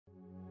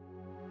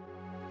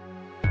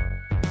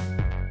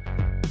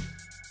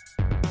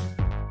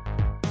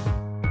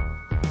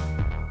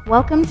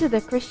Welcome to the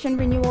Christian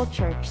Renewal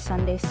Church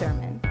Sunday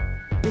Sermon.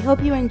 We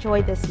hope you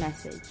enjoyed this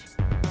message.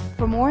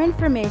 For more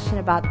information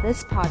about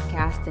this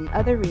podcast and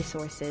other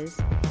resources,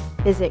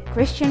 visit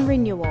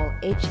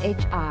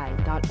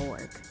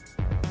christianrenewalhhi.org.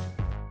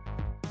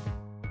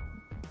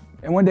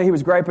 And one day he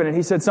was griping and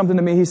he said something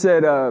to me. He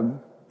said, I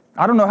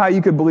don't know how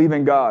you could believe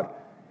in God.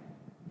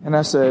 And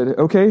I said,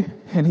 okay.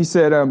 And he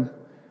said, I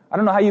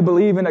don't know how you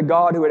believe in a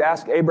God who would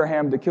ask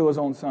Abraham to kill his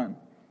own son.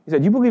 He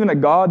said, you believe in a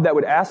God that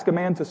would ask a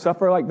man to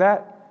suffer like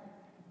that?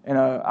 And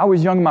I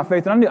was young in my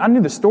faith, and I knew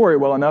the story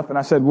well enough. And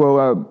I said,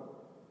 well,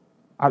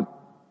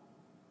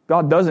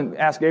 God doesn't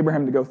ask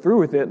Abraham to go through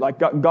with it. Like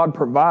God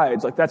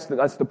provides. Like that's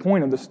the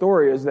point of the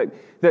story, is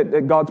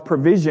that God's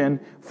provision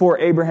for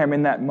Abraham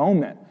in that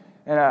moment.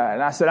 And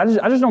I said, I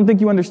just don't think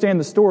you understand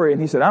the story.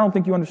 And he said, I don't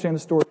think you understand the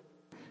story.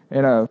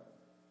 And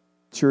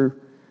true.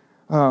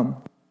 But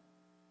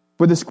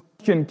this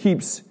question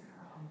keeps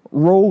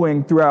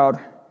rolling throughout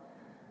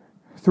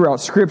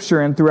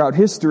Scripture and throughout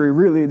history,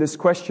 really, this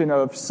question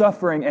of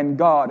suffering and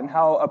God, and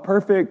how a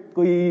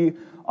perfectly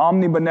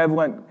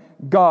omnibenevolent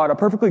God, a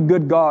perfectly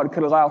good God,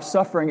 could allow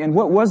suffering. And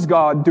what was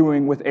God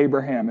doing with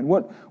Abraham? And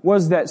what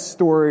was that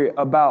story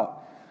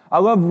about? I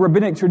love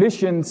rabbinic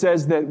tradition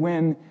says that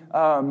when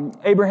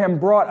Abraham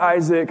brought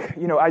Isaac,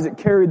 Isaac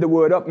carried the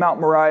wood up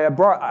Mount Moriah,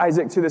 brought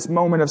Isaac to this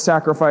moment of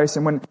sacrifice.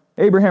 And when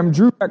Abraham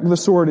drew back the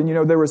sword, and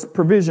there was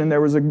provision, there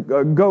was a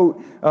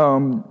goat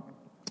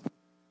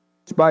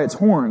by its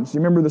horns. You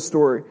remember the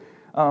story?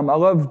 I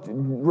love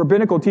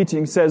rabbinical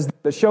teaching says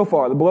the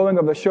shofar, the blowing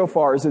of the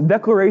shofar, is a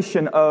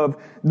declaration of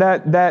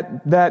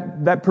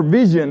that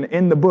provision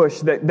in the bush,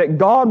 that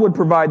God would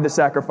provide the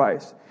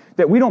sacrifice,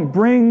 that we don't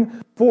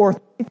bring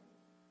forth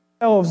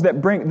ourselves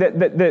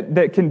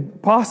that can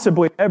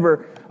possibly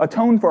ever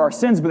atone for our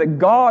sins, but that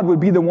God would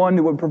be the one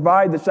who would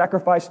provide the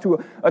sacrifice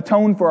to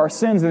atone for our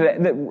sins.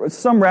 That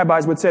some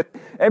rabbis would say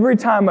every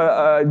time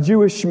a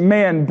Jewish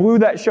man blew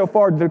that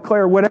shofar to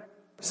declare whatever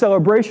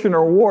celebration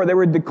or war, they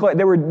were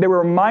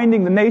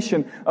reminding the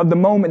nation of the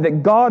moment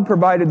that God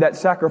provided that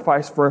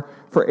sacrifice for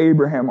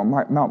Abraham on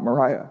Mount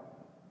Moriah.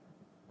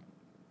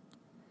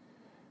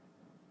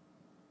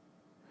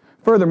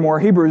 Furthermore,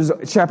 Hebrews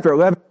chapter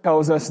 11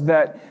 tells us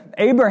that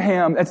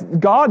Abraham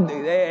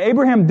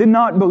did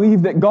not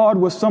believe that God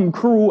was some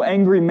cruel,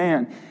 angry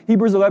man.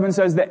 Hebrews 11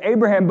 says that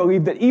Abraham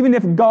believed that even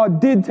if God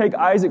did take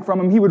Isaac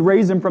from him, he would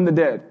raise him from the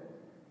dead.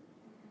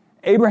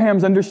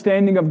 Abraham's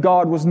understanding of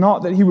God was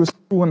not that he was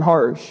cruel and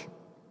harsh.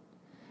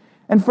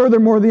 And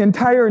furthermore, the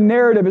entire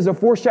narrative is a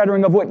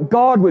foreshadowing of what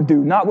God would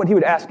do, not what he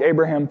would ask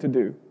Abraham to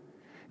do.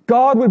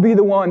 God would be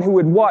the one who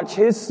would watch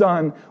his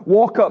son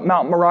walk up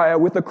Mount Moriah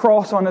with a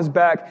cross on his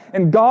back,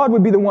 and God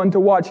would be the one to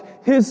watch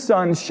his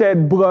son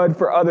shed blood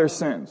for other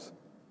sins.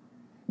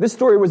 This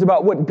story was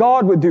about what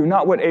God would do,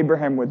 not what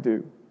Abraham would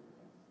do.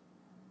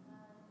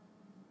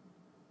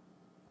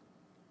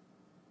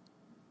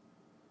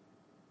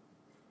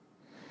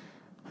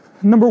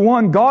 Number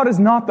one, God is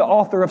not the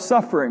author of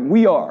suffering.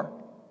 We are.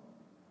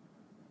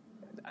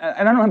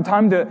 And I don't have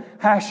time to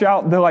hash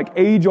out the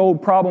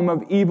age-old problem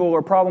of evil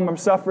or problem of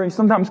suffering,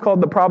 sometimes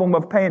called the problem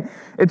of pain.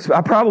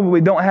 I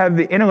probably don't have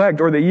the intellect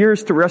or the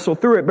years to wrestle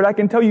through it, but I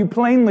can tell you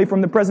plainly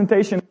from the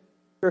presentation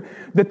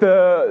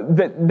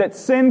that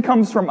sin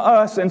comes from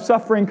us and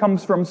suffering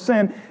comes from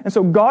sin. And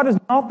so God is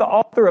not the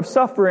author of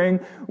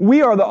suffering.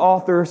 We are the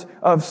authors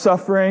of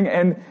suffering.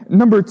 And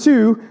number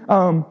two,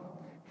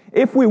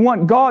 if we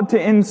want God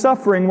to end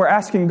suffering, we're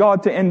asking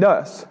God to end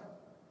us.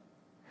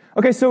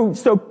 Okay, so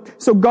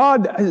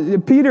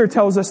God, Peter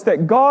tells us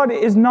that God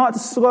is not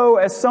slow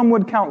as some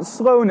would count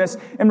slowness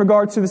in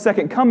regards to the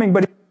second coming,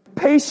 but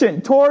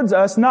patient towards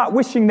us, not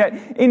wishing that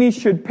any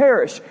should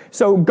perish.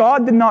 So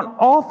God did not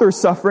author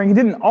suffering. He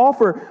didn't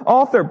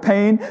author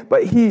pain,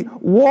 but He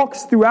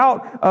walks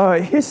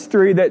throughout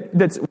history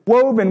that's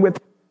woven with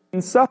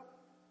suffering,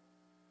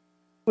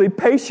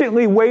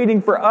 patiently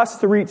waiting for us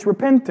to reach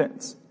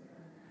repentance.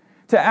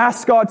 To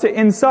ask God to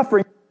end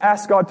suffering,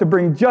 ask God to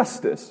bring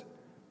justice.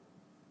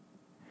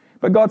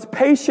 But God's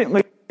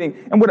patiently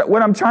waiting. And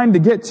what I'm trying to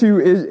get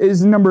to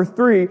is number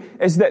three,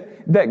 is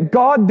that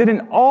God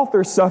didn't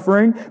author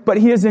suffering, but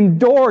He has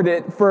endured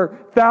it for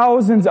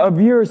thousands of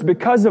years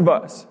because of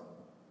us.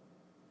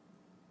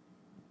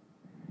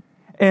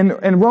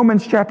 In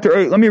Romans chapter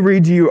 8, let me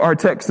read you our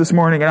text this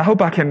morning, and I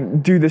hope I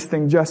can do this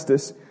thing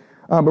justice.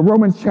 But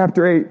Romans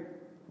chapter 8,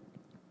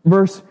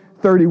 verse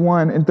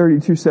 31 and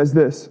 32 says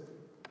this.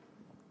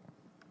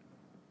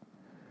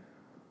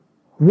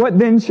 What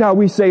then shall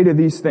we say to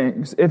these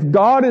things? If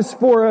God is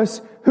for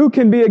us, who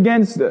can be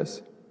against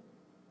us?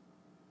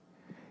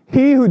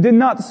 He who did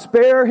not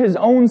spare His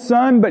own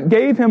Son, but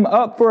gave Him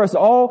up for us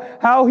all,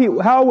 how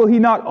will He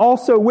not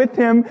also with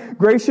Him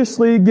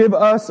graciously give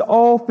us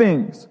all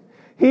things?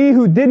 He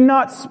who did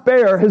not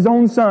spare His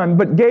own Son,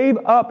 but gave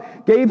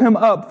Him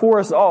up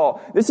for us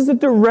all. This is a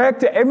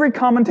direct, every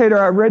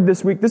commentator I read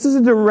this week, this is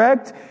a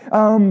direct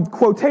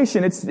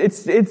quotation.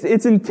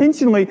 It's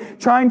intentionally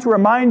trying to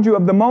remind you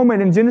of the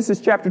moment in Genesis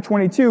chapter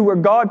 22 where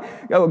God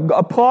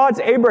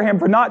applauds Abraham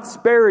for not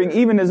sparing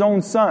even his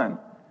own son.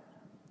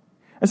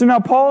 And so now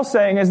Paul's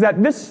saying is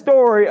that this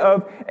story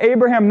of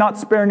Abraham not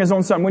sparing his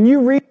own son, when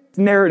you read this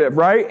narrative,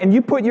 right, and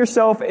you put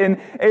yourself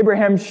in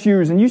Abraham's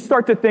shoes and you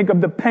start to think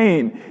of the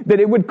pain that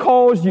it would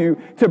cause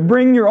you to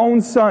bring your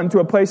own son to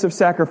a place of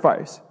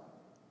sacrifice.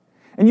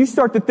 And you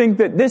start to think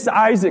that this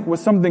Isaac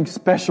was something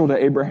special to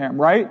Abraham,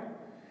 right?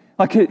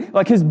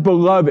 Like his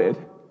beloved.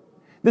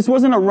 This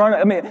wasn't a run.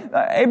 I mean,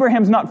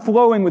 Abraham's not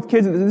flowing with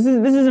kids. This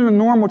isn't a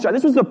normal child.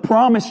 This was a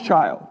promised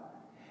child.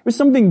 It was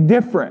something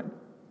different.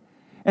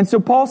 And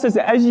so Paul says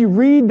that as you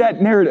read that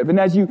narrative and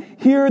as you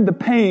hear the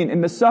pain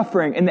and the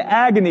suffering and the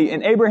agony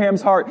in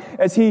Abraham's heart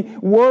as he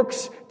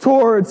works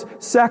towards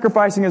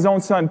sacrificing his own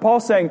son,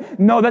 Paul's saying,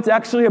 no, that's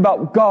actually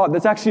about God.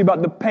 That's actually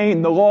about the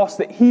pain, the loss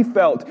that he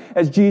felt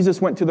as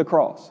Jesus went to the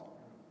cross.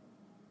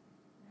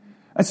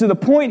 And so the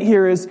point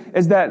here is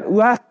that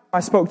last time I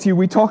spoke to you,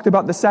 we talked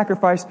about the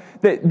sacrifice,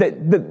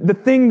 the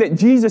thing that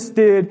Jesus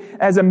did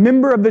as a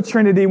member of the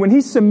Trinity when he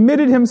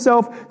submitted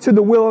himself to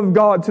the will of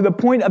God to the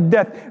point of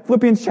death.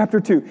 Philippians chapter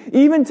 2.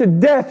 Even to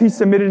death he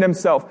submitted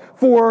himself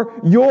for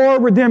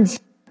your redemption.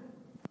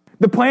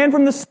 The plan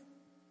from the start,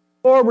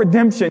 for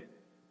redemption.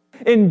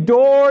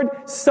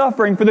 Endured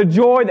suffering for the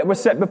joy that was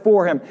set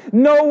before him.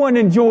 No one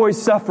enjoys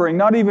suffering,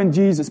 not even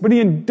Jesus, but he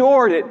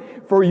endured it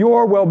for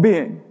your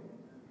well-being.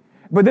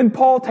 But then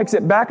Paul takes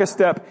it back a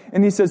step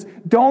and he says,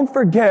 don't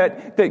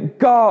forget that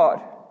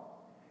God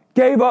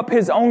gave up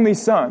his only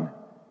son.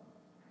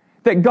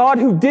 That God,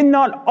 who did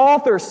not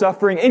author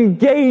suffering,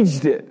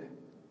 engaged it.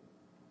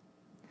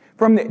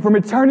 From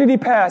eternity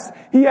past,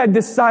 he had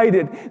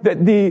decided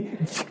that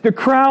the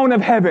crown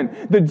of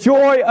heaven, the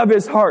joy of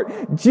his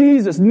heart,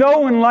 Jesus, no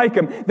one like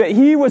him, that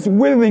he was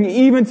willing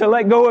even to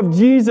let go of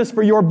Jesus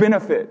for your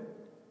benefit.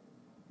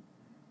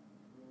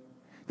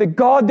 That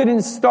God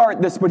didn't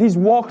start this, but he's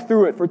walked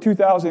through it for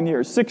 2,000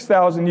 years,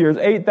 6,000 years,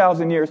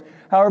 8,000 years,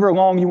 however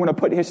long you want to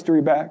put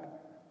history back.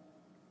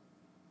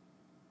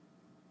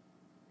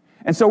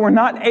 And so we're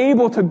not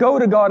able to go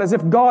to God as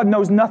if God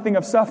knows nothing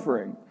of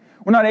suffering.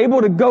 We're not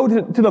able to go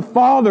to the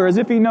Father as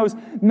if he knows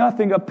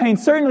nothing of pain.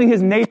 Certainly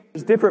his nature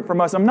is different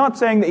from us. I'm not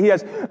saying that he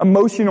has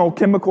emotional,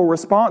 chemical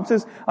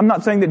responses. I'm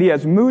not saying that he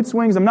has mood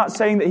swings. I'm not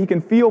saying that he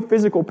can feel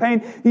physical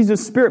pain. He's a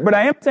spirit. But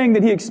I am saying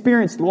that he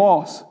experienced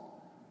loss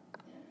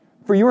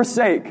for your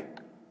sake.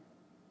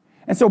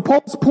 And so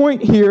Paul's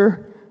point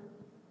here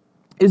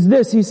is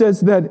this. He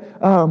says that,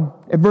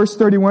 at verse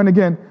 31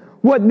 again,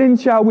 what then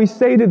shall we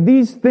say to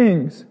these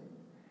things?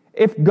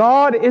 If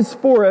God is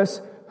for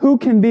us, who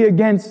can be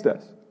against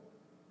us?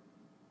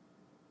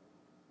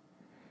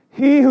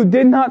 He who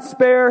did not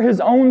spare his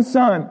own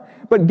son,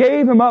 but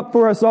gave him up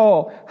for us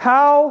all.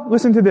 How,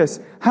 listen to this,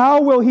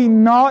 how will he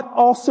not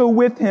also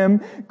with him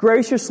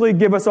graciously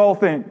give us all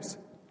things?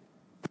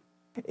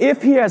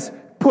 If he has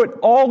put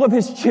all of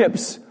his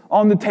chips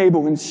on the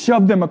table and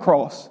shoved them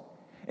across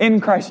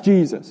in Christ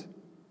Jesus,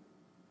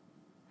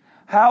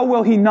 how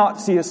will he not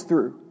see us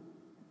through?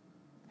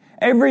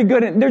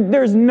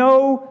 There's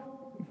no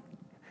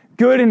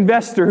good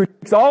investor who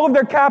takes all of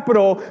their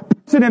capital,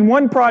 puts it in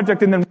one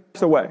project, and then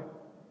walks away.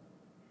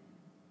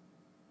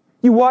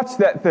 You watch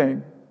that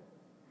thing.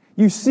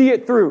 You see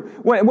it through.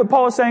 What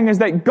Paul is saying is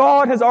that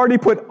God has already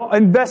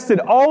invested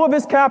all of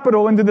his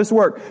capital into this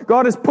work.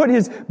 God has put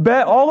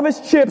all of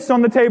his chips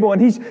on the table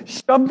and he's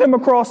shoved them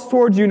across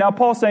towards you. Now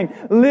Paul's saying,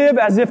 live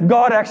as if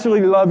God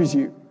actually loves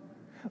you.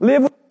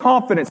 Live with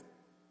confidence.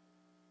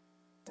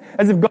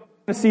 As if God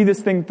wants to see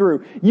this thing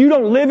through. You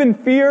don't live in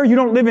fear. You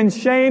don't live in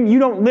shame. You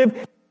don't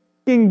live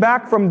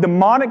back from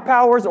demonic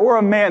powers or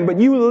a man, but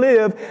you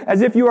live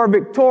as if you are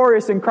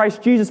victorious in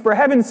Christ Jesus. For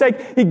heaven's sake,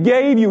 he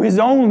gave you his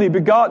only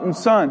begotten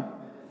Son.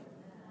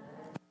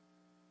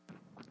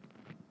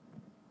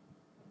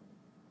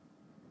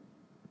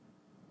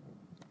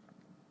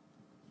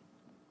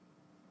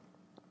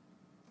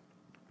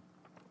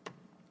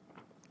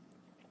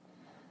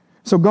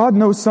 So God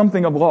knows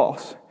something of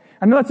loss.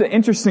 I know that's an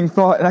interesting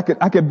thought, and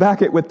I could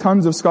back it with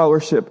tons of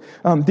scholarship.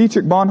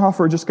 Dietrich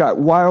Bonhoeffer just got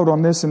wild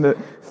on this in the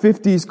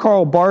 50s.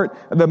 Karl Barth,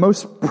 the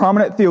most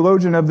prominent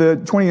theologian of the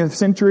 20th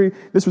century,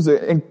 this was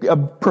a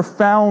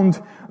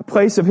profound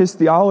place of his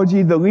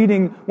theology.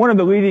 One of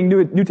the leading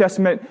New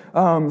Testament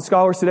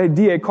scholars today,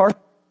 D.A. Carson,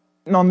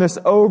 on this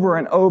over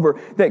and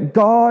over, that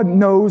God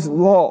knows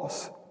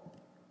loss.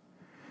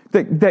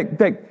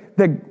 That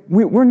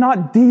we're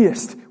not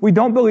deists. We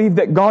don't believe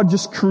that God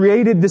just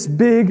created this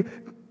big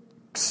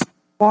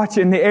watch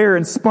in the air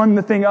and spun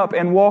the thing up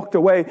and walked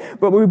away.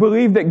 But we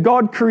believe that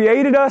God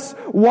created us,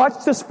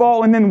 watched us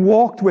fall, and then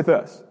walked with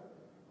us.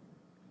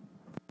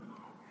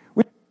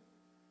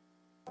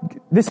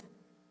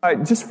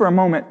 Just for a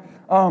moment,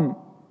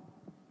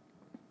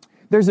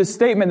 there's a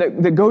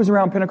statement that goes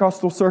around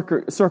Pentecostal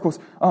circles,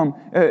 and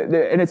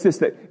it's this,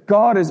 that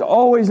God is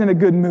always in a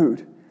good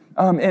mood.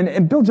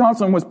 And Bill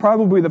Johnson was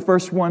probably the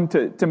first one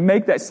to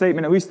make that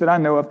statement, at least that I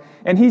know of.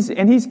 And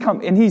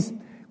he's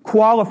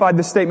qualified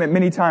the statement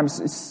many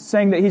times,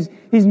 saying that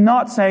he's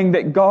not saying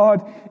that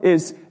God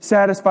is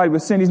satisfied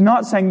with sin. He's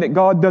not saying that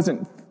God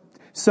doesn't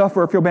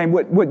suffer or feel pain.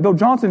 What Bill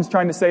Johnson's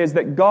trying to say is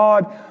that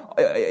God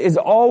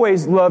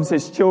always loves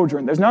his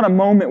children. There's not a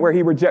moment where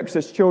he rejects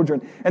his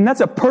children. And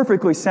that's a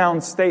perfectly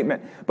sound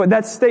statement. But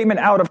that statement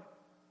out of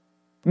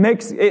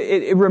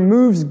it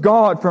removes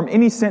God from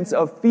any sense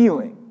of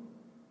feeling.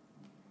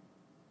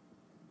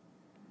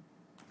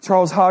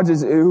 Charles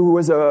Hodges, who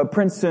was a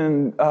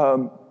Princeton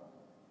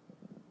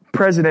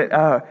president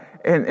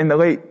in the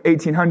late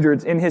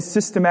 1800s, in his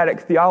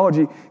systematic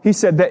theology, he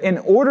said that in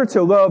order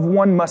to love,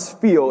 one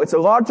must feel. It's a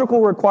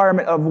logical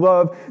requirement of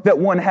love that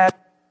one has.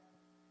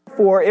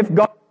 For if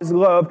God is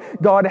love,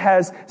 God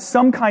has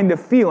some kind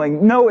of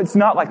feeling. No, it's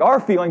not like our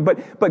feeling,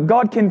 but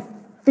God can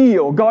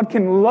feel. God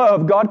can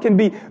love. God can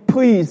be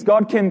pleased.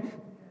 God can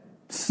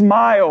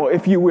smile,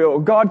 if you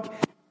will.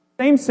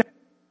 Same sense,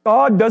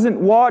 God doesn't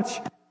watch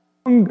a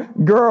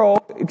young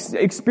girl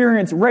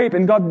experience rape,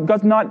 and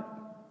God's not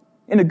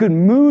in a good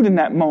mood in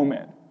that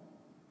moment.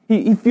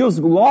 He feels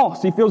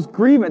lost. He feels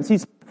grievance.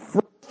 He's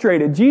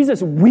frustrated.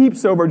 Jesus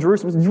weeps over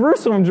Jerusalem.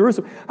 Jerusalem,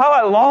 Jerusalem, how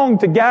I long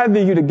to gather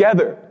you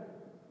together.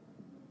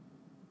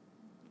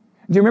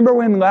 Do you remember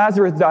when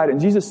Lazarus died and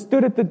Jesus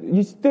stood at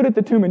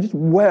the tomb and just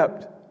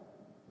wept?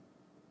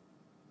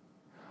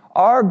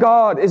 Our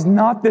God is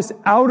not this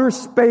outer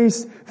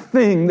space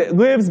thing that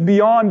lives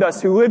beyond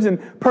us, who lives in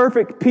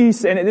perfect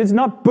peace. And it's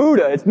not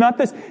Buddha. He's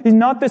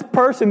not this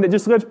person that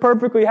just lives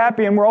perfectly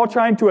happy and we're all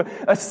trying to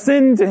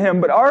ascend to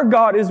him. But our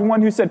God is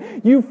one who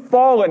said, you've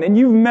fallen and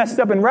you've messed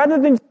up. And rather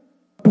than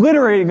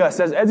obliterating us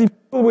as he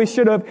probably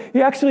should have,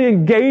 he actually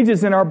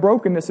engages in our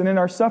brokenness and in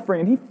our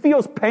suffering. And he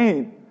feels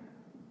pain.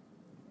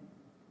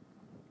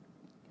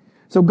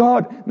 So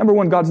God, number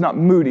one, God's not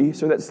moody,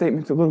 so that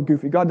statement's a little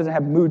goofy. God doesn't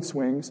have mood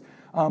swings.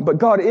 But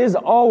God is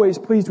always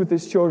pleased with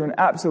his children,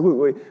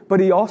 absolutely.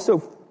 But he also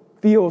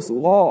feels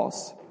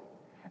loss.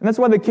 And that's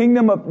why the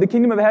kingdom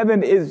of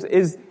heaven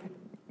is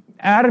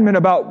adamant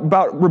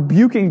about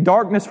rebuking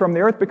darkness from the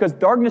earth, because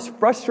darkness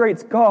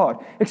frustrates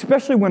God,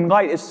 especially when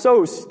light is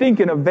so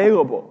stinking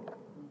available.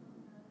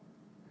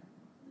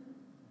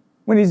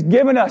 When he's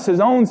given us his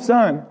own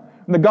son,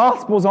 the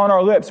gospel's on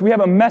our lips. We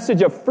have a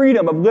message of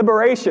freedom, of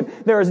liberation.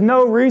 There is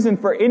no reason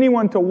for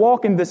anyone to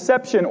walk in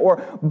deception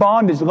or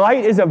bondage.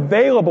 Light is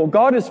available.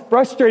 God is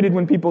frustrated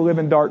when people live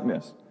in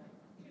darkness.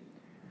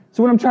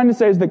 So what I'm trying to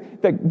say is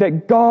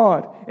that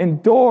God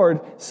endured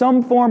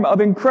some form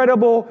of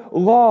incredible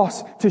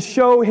loss to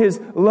show his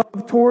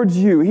love towards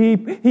you.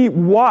 He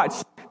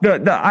watched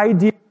the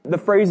idea, the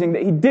phrasing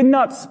that he did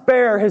not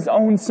spare his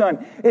own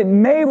son. It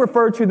may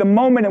refer to the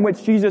moment in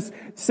which Jesus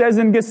says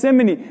in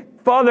Gethsemane,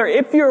 Father,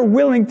 if you're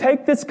willing,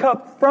 take this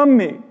cup from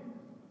me.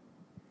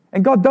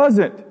 And God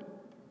doesn't.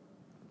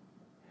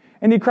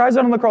 And he cries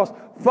out on the cross,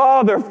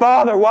 Father,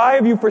 Father, why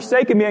have you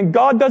forsaken me? And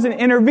God doesn't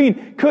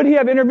intervene. Could he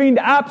have intervened?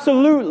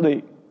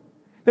 Absolutely.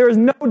 There is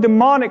no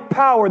demonic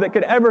power that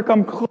could ever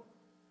come close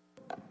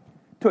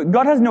to it.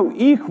 God has no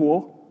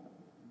equal,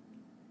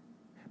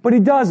 but he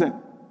doesn't.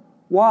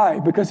 Why?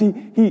 Because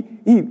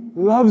he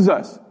loves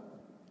us.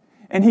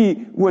 And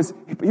he was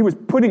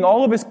putting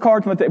all of his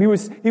cards on the table.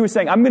 He was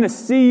saying, I'm going to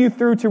see you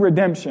through to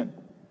redemption.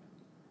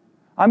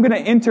 I'm going to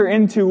enter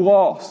into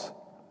loss.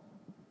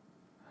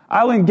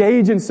 I'll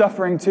engage in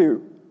suffering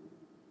too.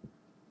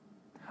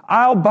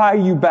 I'll buy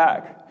you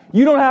back.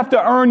 You don't have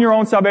to earn your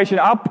own salvation.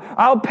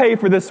 I'll pay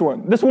for this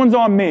one. This one's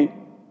on me.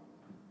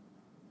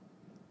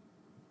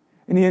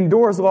 And he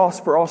endures loss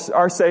for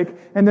our sake.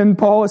 And then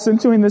Paul,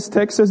 essentially in this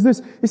text, says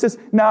this. He says,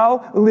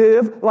 now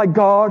live like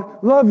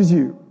God loves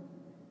you.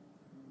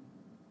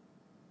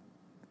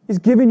 He's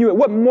giving you it.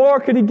 What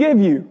more could he give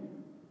you?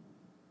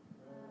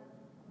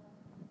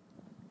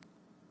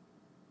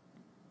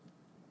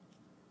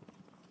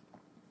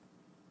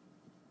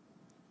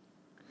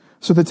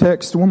 So the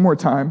text, one more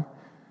time.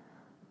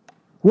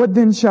 What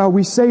then shall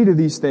we say to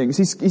these things?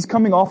 He's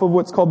coming off of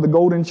what's called the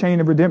golden chain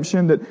of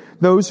redemption, that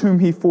those whom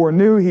he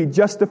foreknew, he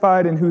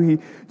justified, and who he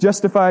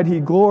justified,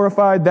 he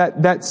glorified.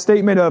 That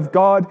statement of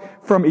God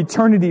from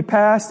eternity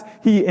past,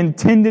 he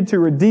intended to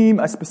redeem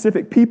a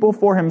specific people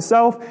for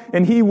himself,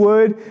 and he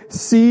would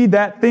see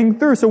that thing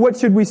through. So what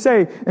should we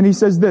say? And he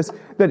says this,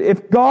 that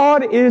if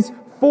God is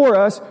for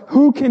us,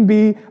 who can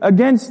be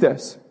against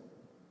us?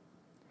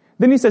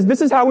 Then he says, this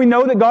is how we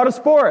know that God is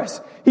for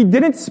us. He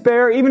didn't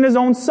spare even his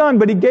own son,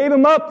 but he gave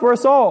him up for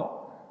us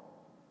all.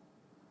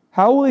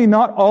 How will he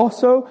not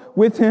also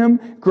with him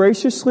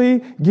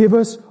graciously give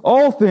us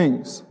all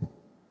things?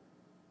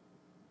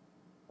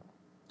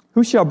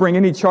 Who shall bring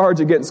any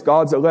charge against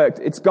God's elect?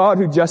 It's God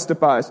who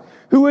justifies.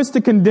 Who is to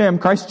condemn?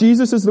 Christ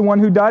Jesus is the one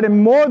who died,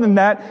 and more than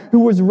that,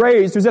 who was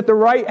raised, who's at the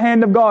right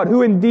hand of God,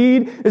 who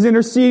indeed is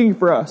interceding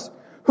for us.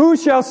 Who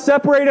shall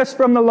separate us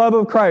from the love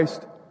of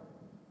Christ?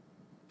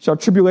 Shall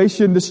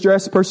tribulation,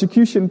 distress,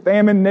 persecution,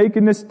 famine,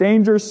 nakedness,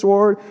 danger,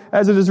 sword,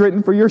 as it is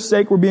written, for your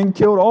sake we're being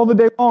killed all the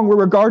day long. We're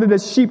regarded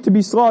as sheep to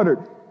be slaughtered.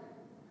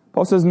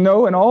 Paul says,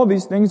 no, in all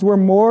these things we're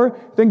more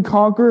than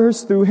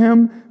conquerors through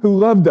him who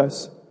loved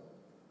us.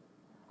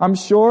 I'm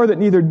sure that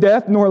neither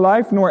death, nor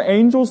life, nor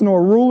angels,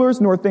 nor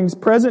rulers, nor things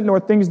present, nor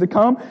things to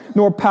come,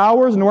 nor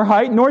powers, nor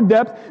height, nor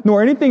depth,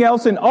 nor anything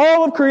else in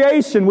all of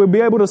creation will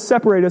be able to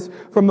separate us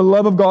from the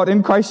love of God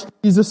in Christ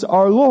Jesus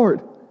our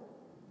Lord.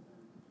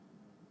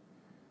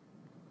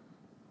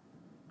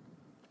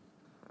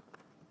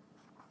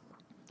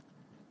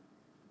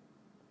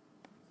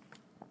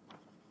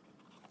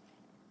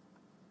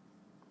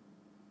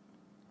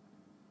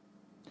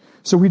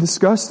 So we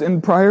discussed in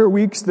prior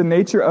weeks the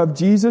nature of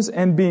Jesus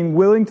and being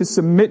willing to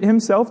submit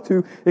himself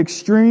to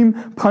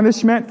extreme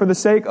punishment for the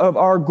sake of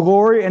our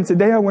glory. And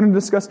today I want to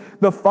discuss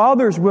the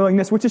Father's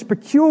willingness, which is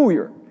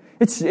peculiar.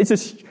 It's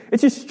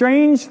a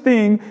strange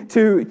thing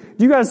to.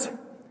 Do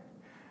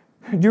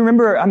you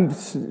remember?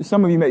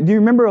 Some of you may. Do you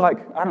remember? Like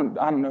I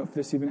don't know if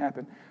this even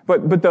happened,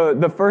 but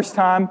the first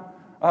time.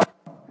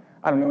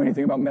 I don't know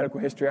anything about medical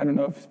history. I don't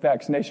know if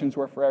vaccinations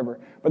were forever.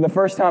 But the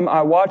first time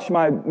I watched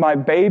my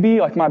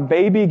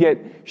baby get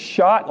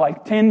shot,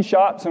 like 10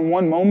 shots in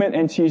one moment,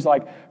 and she's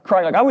like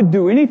crying. Like I would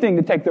do anything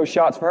to take those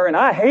shots for her, and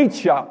I hate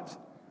shots.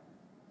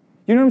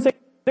 You know what I'm saying?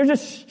 There's a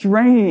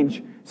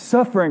strange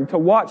suffering to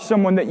watch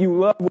someone that you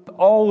love with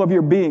all of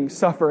your being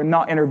suffer and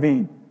not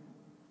intervene.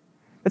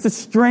 It's a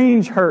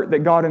strange hurt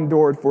that God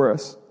endured for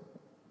us.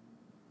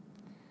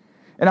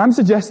 And I'm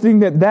suggesting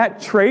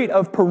that trait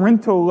of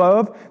parental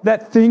love,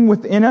 that thing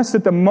within us,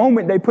 that the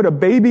moment they put a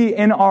baby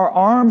in our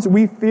arms,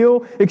 we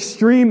feel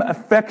extreme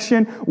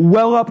affection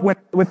well up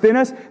within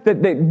us,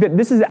 that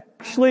this is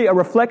actually a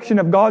reflection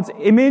of God's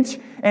image.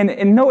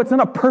 And no, it's not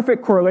a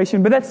perfect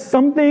correlation, but that's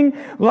something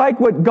like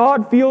what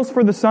God feels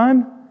for the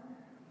Son.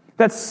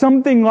 That's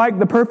something like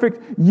the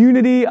perfect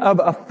unity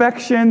of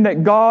affection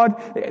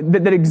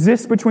that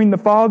exists between the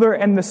Father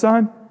and the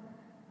Son.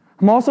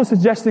 I'm also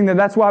suggesting that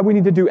that's why we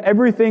need to do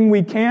everything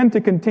we can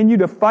to continue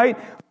to fight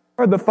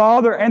for the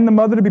father and the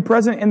mother to be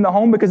present in the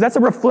home, because that's a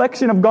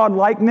reflection of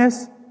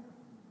God-likeness.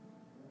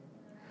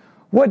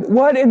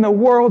 What in the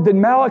world did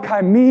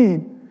Malachi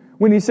mean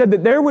when he said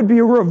that there would be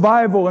a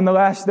revival in the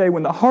last day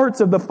when the hearts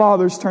of the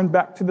fathers turned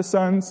back to the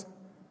sons?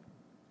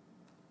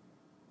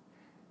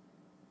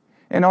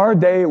 In our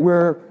day,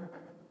 we're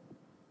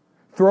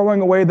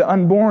throwing away the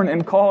unborn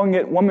and calling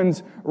it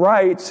woman's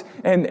rights.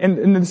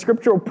 And the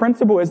scriptural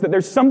principle is that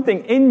there's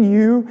something in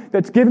you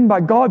that's given by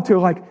God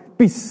to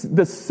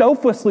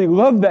selflessly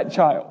love that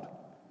child.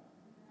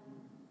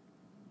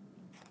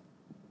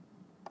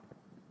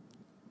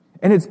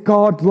 And it's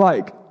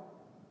God-like.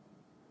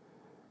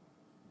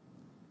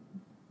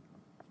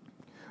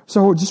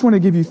 So I just want to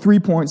give you 3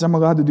 points. I'm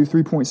allowed to do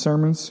 3-point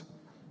sermons.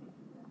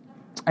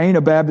 I ain't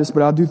a Baptist,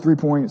 but I'll do 3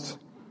 points.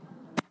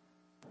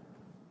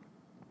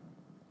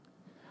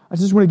 I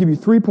just want to give you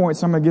 3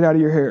 points. I'm going to get out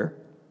of your hair.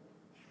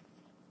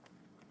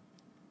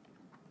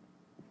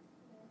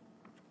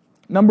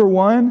 Number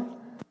 1,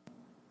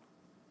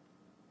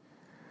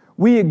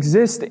 we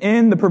exist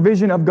in the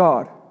provision of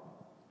God.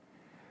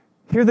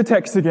 Hear the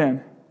text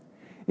again.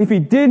 If He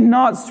did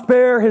not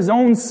spare His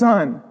own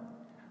Son,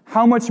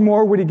 how much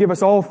more would He give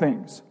us all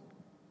things?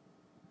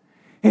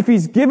 If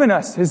He's given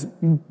us His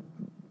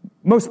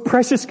most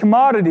precious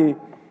commodity,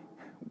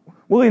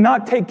 will He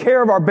not take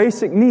care of our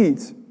basic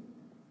needs?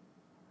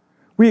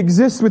 We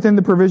exist within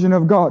the provision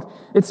of God.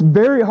 It's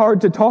very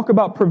hard to talk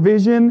about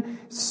provision,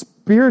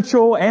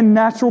 spiritual and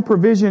natural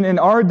provision in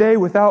our day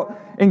without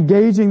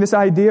engaging this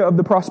idea of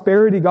the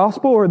prosperity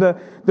gospel, or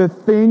the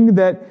thing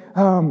that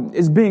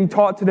is being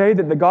taught today,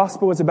 that the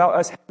gospel is about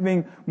us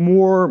having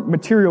more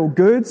material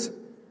goods.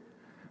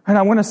 And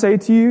I want to say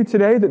to you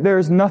today that there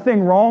is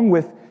nothing wrong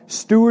with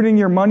stewarding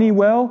your money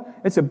well.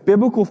 It's a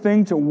biblical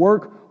thing to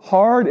work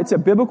hard. It's a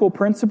biblical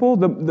principle.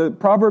 The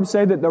Proverbs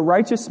say that the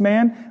righteous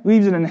man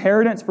leaves an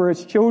inheritance for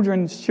his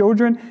children's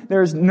children.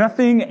 There's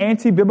nothing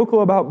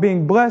anti-biblical about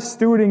being blessed,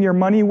 stewarding your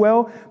money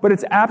well, but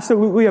it's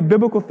absolutely a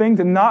biblical thing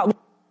to not.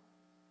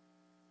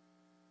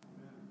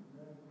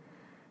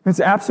 It's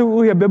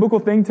absolutely a biblical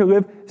thing to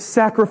live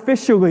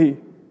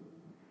sacrificially.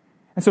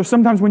 And so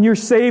sometimes when you're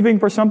saving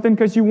for something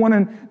because you want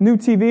a new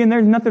TV, and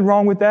there's nothing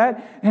wrong with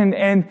that,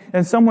 and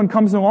someone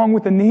comes along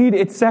with a need,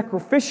 it's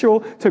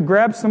sacrificial to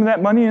grab some of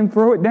that money and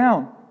throw it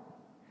down.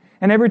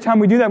 And every time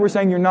we do that, we're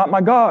saying, you're not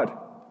my God.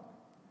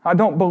 I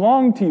don't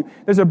belong to you.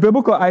 There's a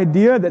biblical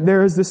idea that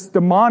there is this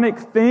demonic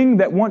thing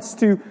that wants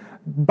to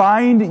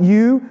bind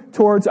you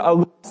towards a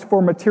lust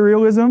for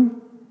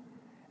materialism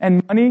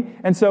and money.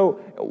 And so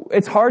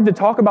it's hard to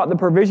talk about the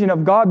provision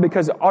of God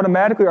because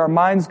automatically our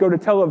minds go to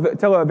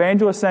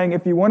televangelist saying,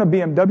 if you want a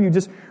BMW,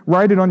 just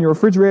write it on your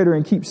refrigerator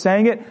and keep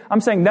saying it. I'm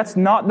saying that's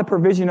not the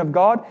provision of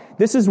God.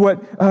 This is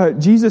what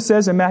Jesus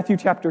says in Matthew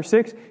chapter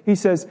 6. He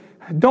says,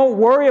 don't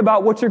worry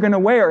about what you're going to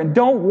wear, and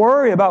don't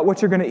worry about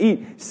what you're going to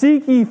eat.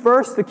 Seek ye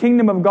first the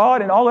kingdom of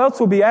God, and all else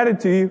will be added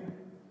to you.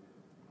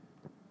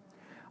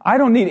 I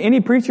don't need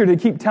any preacher to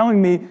keep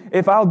telling me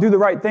if I'll do the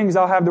right things,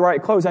 I'll have the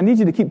right clothes. I need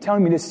you to keep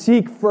telling me to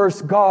seek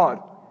first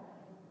God.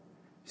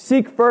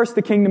 Seek first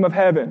the kingdom of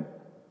heaven.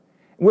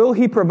 Will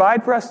He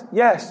provide for us?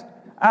 Yes,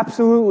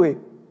 absolutely.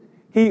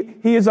 He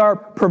is our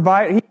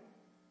provider. He is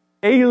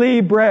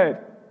daily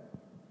bread.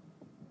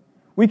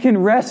 We can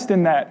rest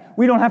in that.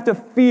 We don't have to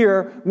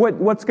fear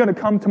what's going to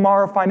come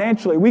tomorrow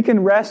financially. We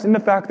can rest in the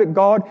fact that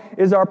God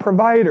is our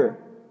provider.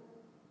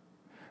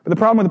 But the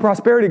problem with the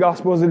prosperity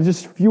gospel is it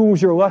just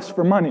fuels your lust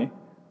for money.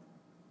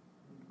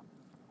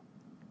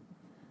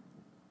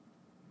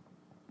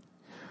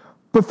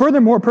 But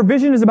furthermore,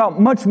 provision is about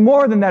much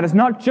more than that. It's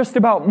not just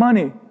about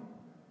money.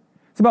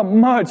 It's about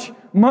much,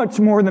 much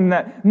more than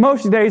that.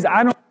 Most days,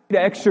 I don't need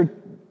an extra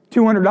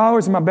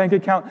 $200 in my bank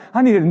account.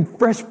 I need a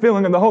fresh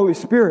filling of the Holy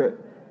Spirit.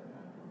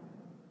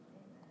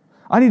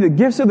 I need the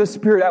gifts of the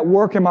Spirit at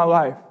work in my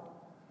life.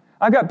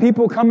 I got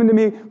people coming to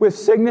me with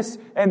sickness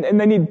and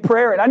they need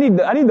prayer, and I need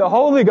the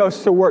Holy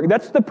Ghost to work.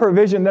 That's the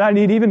provision that I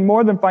need, even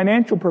more than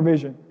financial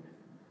provision.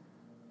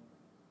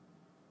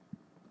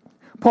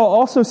 Paul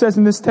also says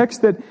in this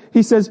text that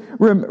he says,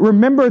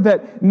 remember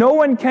that no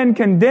one can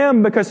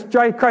condemn because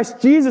Christ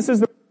Jesus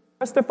is the one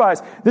who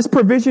justifies. This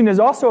provision is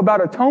also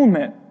about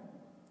atonement.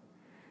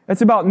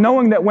 It's about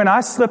knowing that when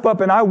I slip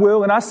up, and I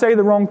will, and I say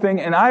the wrong thing,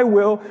 and I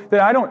will,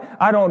 that I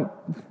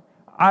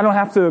don't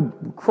have to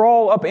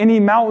crawl up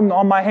any mountain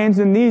on my hands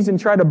and knees and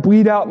try to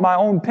bleed out my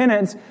own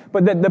penance,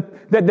 but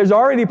that there's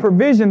already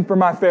provision for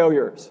my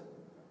failures.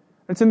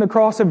 It's in the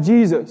cross of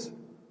Jesus.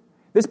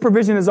 This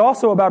provision is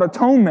also about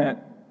atonement.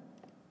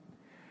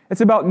 It's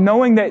about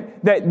knowing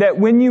that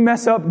when you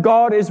mess up,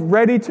 God is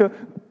ready to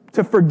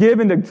forgive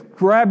and to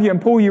grab you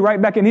and pull you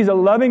right back in. He's a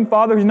loving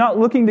Father who's not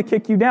looking to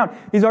kick you down.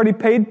 He's already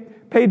paid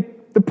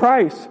the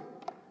price.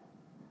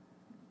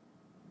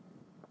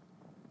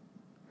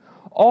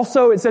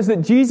 Also, it says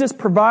that Jesus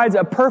provides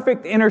a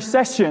perfect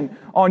intercession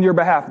on your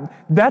behalf.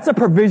 That's a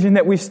provision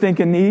that we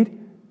stinking need.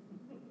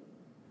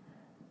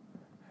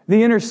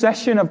 The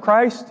intercession of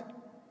Christ.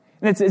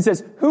 And it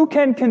says, who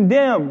can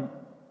condemn?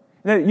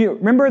 You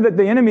remember that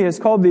the enemy is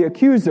called the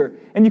accuser.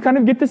 And you kind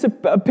of get this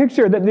a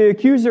picture that the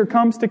accuser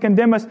comes to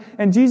condemn us,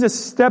 and Jesus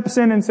steps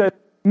in and says,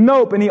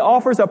 nope, and He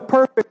offers a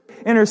perfect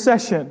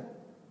intercession.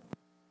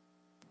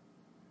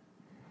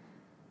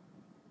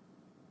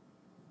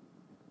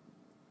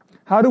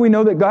 How do we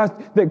know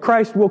that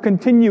Christ will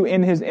continue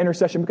in His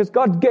intercession? Because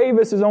God gave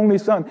us His only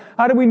Son.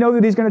 How do we know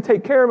that He's going to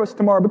take care of us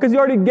tomorrow? Because He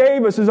already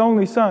gave us His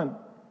only Son.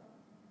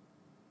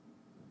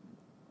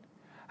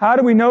 How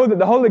do we know that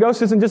the Holy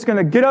Ghost isn't just going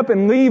to get up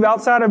and leave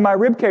outside of my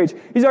ribcage?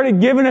 He's already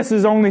given us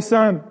His only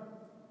Son.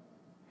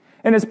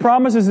 And His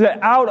promise is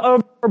that out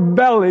of our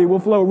belly will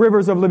flow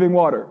rivers of living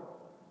water.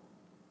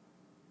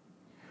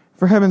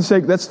 For heaven's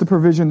sake, that's the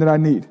provision that I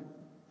need.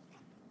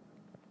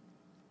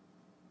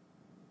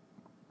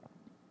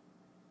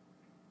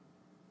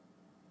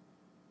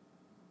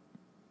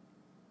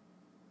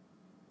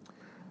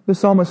 The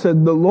psalmist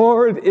said, the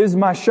Lord is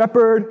my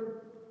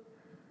shepherd,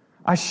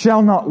 I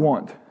shall not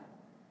want.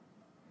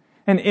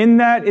 And in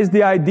that is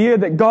the idea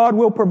that God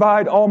will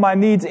provide all my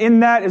needs. In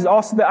that is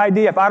also the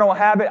idea, if I don't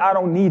have it, I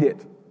don't need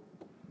it.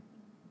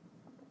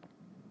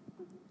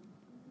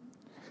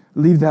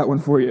 Leave that one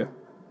for you.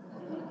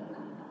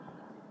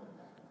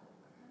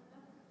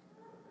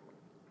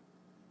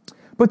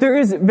 But there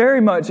is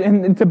very much,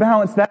 and to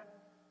balance that,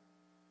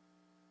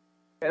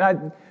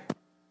 and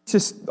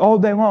just all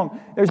day long,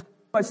 there's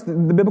much the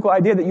biblical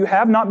idea that you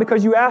have not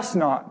because you ask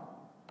not.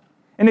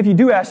 And if you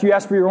do ask, you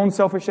ask for your own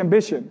selfish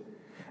ambition.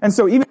 And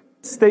so even in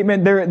this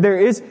statement,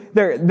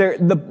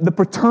 the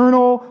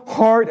paternal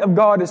heart of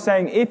God is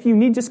saying, if you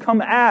need, just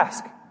come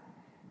ask.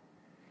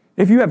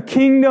 If you have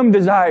kingdom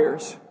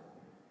desires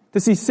to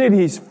see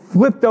cities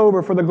flipped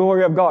over for the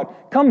glory of God,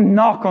 come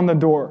knock on the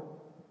door.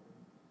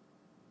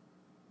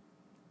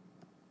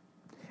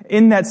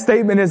 In that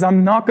statement is,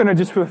 I'm not going to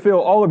just fulfill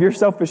all of your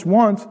selfish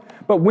wants,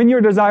 but when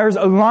your desires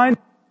align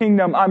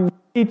kingdom, I'm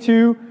ready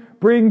to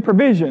bring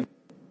provision.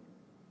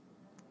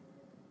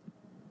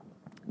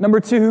 Number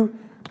 2,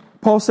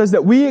 Paul says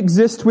that we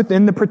exist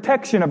within the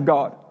protection of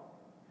God.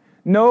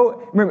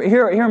 No, remember,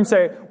 hear him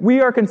say, we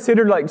are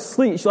considered like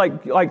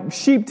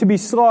sheep to be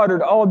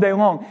slaughtered all day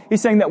long.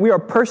 He's saying that we are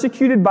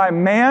persecuted by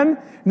man.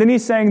 Then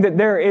he's saying that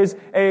there is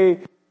a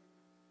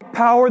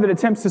power that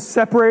attempts to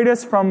separate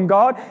us from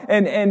God.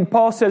 And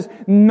Paul says,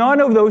 none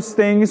of those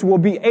things will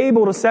be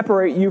able to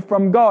separate you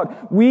from God.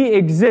 We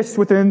exist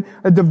within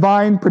a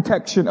divine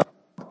protection of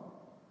God.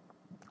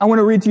 I want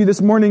to read to you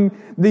this morning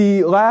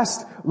the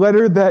last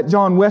letter that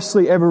John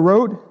Wesley ever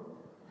wrote.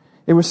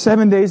 It was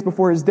 7 days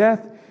before his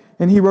death,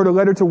 and he wrote a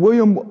letter to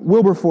William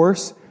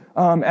Wilberforce,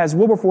 as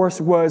Wilberforce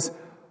was,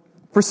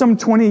 for some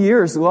 20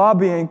 years,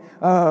 lobbying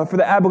for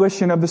the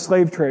abolition of the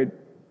slave trade.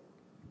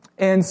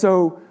 And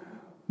so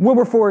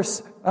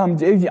Wilberforce,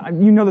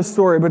 you know the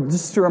story, but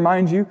just to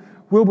remind you,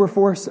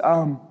 Wilberforce,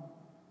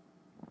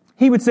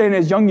 he would say in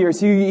his young years,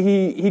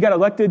 he got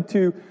elected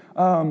to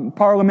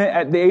Parliament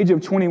at the age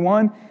of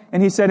 21,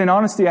 and he said, in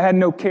honesty, I had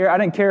no care. I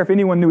didn't care if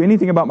anyone knew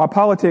anything about my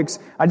politics.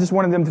 I just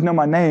wanted them to know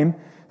my name.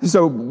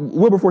 So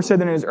Wilberforce said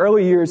that in his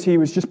early years, he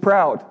was just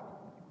proud.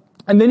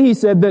 And then he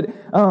said that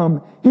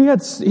he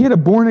had a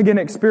born-again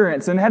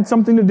experience, and it had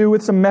something to do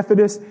with some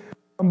Methodists.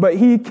 But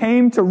he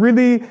came to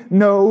really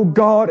know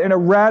God in a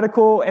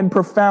radical and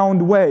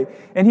profound way.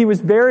 And he was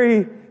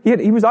very he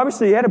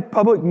had a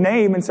public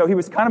name, and so he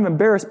was kind of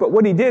embarrassed. But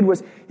what he did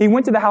was he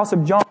went to the house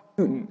of John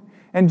Newton.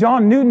 And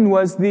John Newton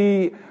was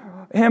the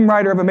hymn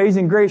writer of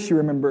Amazing Grace, you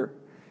remember.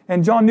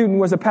 And John Newton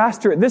was a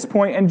pastor at this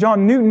point, and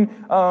John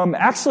Newton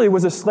actually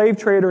was a slave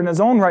trader in his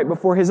own right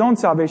before his own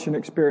salvation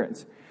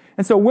experience.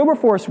 And so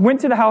Wilberforce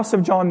went to the house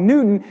of John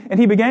Newton, and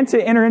he began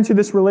to enter into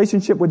this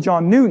relationship with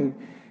John Newton.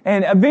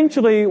 And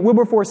eventually,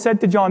 Wilberforce said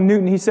to John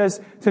Newton, he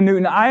says to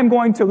Newton, I am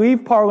going to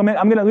leave Parliament,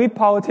 I'm going to leave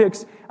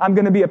politics, I'm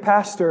going to be a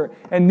pastor.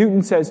 And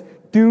Newton says,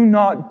 do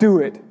not do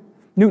it.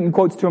 Newton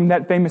quotes to him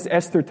that famous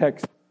Esther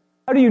text.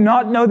 How do you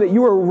not know that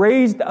you were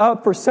raised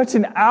up for such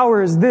an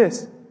hour as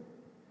this?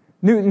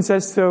 Newton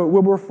says to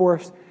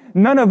Wilberforce,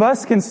 none of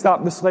us can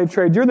stop the slave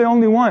trade. You're the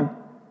only one.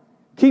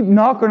 Keep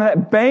knocking on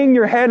that. Bang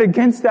your head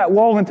against that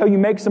wall until you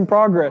make some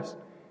progress.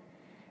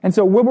 And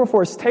so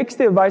Wilberforce takes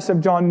the advice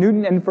of John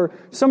Newton, and for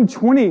some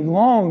 20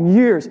 long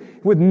years,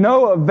 with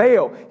no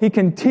avail, he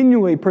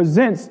continually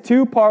presents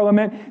to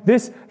Parliament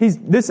this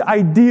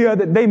idea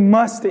that they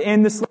must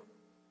end the slave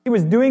trade. He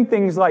was doing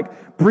things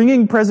like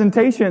bringing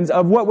presentations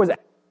of what was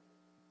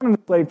in the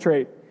slave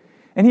trade.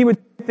 And he would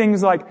say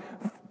things like,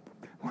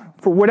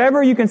 for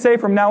whatever you can say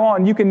from now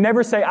on, you can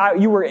never say,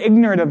 you were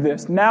ignorant of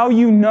this. Now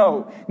you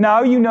know.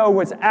 Now you know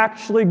what's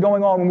actually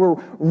going on when we're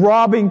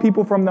robbing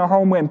people from their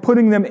homeland,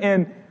 putting them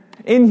in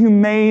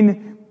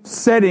inhumane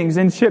settings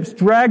in ships,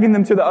 dragging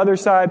them to the other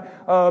side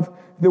of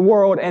the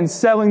world and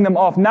selling them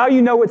off. Now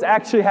you know what's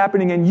actually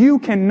happening, and you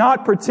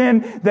cannot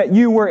pretend that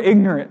you were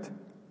ignorant.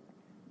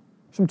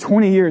 Some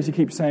 20 years he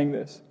keeps saying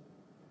this.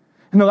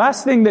 And the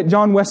last thing that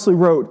John Wesley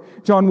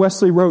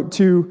wrote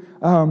to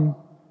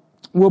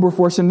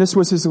Wilberforce, and this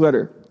was his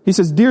letter. He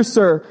says, Dear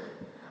sir,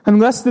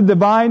 unless the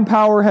divine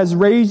power has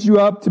raised you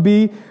up to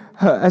be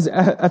as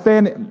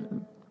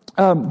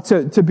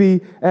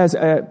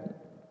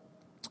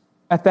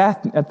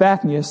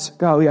Athanaeus,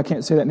 golly, I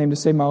can't say that name to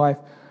save my life,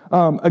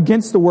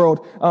 against the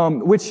world,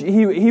 which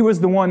he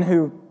was the one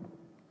who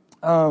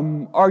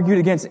argued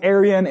against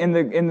Arian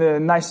in the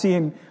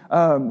Nicene,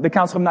 the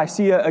Council of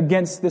Nicaea,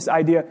 against this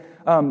idea.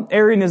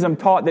 Arianism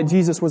taught that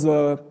Jesus was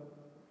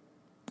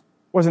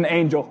an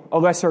angel, a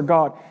lesser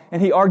God.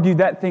 And he argued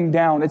that thing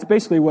down. It's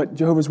basically what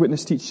Jehovah's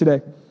Witnesses teach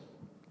today.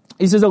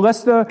 He says,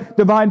 unless the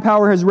divine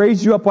power has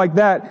raised you up like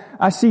that,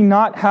 I see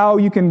not how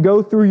you can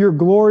go through your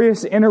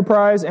glorious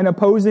enterprise in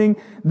opposing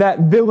that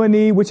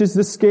villainy which is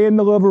the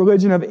scandal of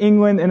religion, of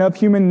England, and of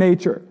human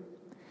nature.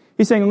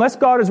 He's saying, unless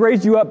God has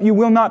raised you up, you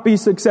will not be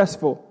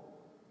successful.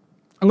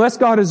 Unless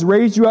God has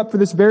raised you up for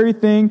this very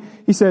thing,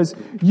 he says,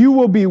 you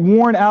will be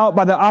worn out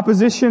by the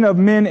opposition of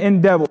men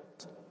and devils.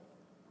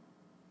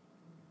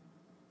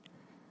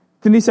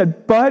 Then he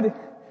said, but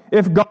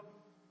if God,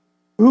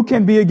 who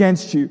can be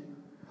against you?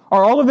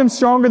 Are all of them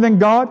stronger than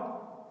God?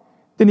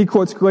 Then he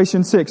quotes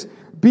Galatians 6.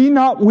 Be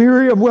not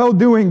weary of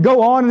well-doing.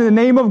 Go on in the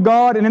name of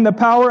God and in the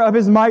power of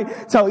his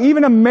might, till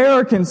even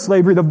American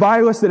slavery, the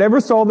vilest that ever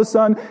saw the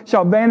sun,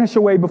 shall vanish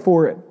away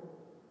before it.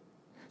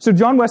 So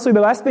John Wesley,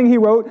 the last thing he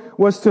wrote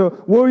was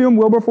to William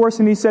Wilberforce,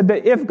 and he said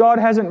that if God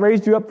hasn't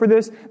raised you up for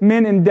this,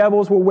 men and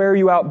devils will wear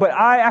you out. But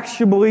I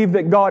actually believe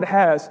that God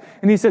has.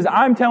 And he says,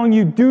 I'm telling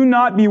you, do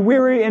not be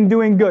weary in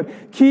doing good.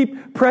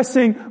 Keep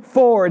pressing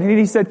forward. And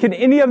he said, can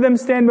any of them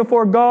stand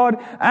before God?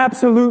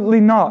 Absolutely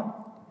not.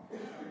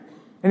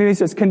 And then he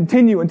says,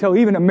 continue until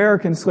even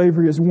American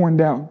slavery is worn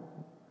down.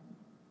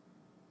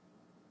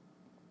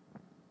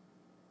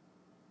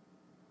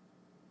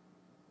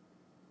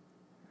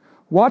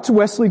 Watch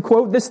Wesley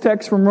quote this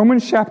text from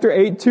Romans chapter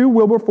 8 to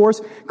Wilberforce,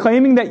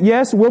 claiming that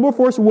yes,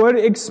 Wilberforce would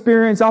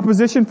experience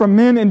opposition from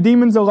men and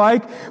demons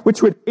alike,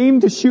 which would aim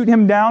to shoot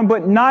him down,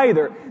 but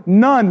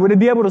none would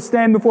be able to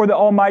stand before the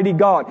Almighty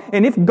God.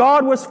 And if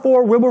God was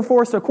for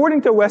Wilberforce,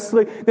 according to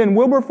Wesley, then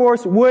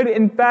Wilberforce would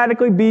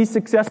emphatically be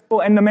successful,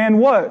 and the man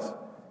was.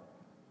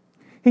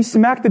 He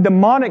smacked the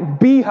demonic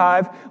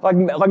beehive like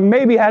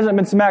maybe hasn't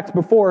been smacked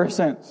before or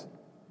since.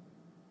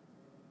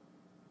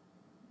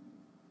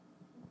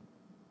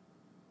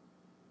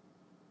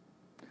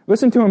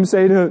 Listen to him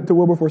say to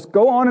Wilberforce,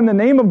 go on in the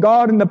name of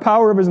God and the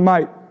power of his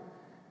might,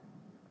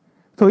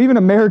 till even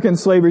American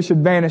slavery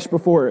should vanish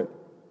before it.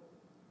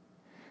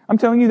 I'm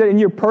telling you that in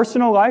your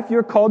personal life,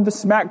 you're called to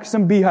smack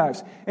some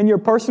beehives. In your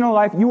personal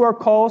life, you are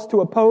called to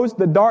oppose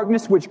the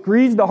darkness which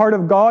grieves the heart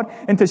of God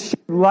and to shed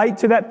light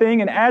to that thing.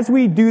 And as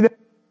we do that,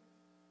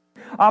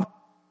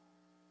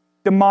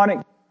 demonic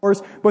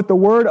powers, but the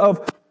word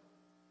of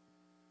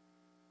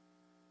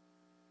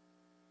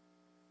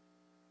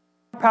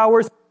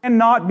powers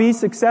cannot be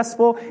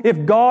successful.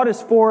 If God is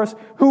for us,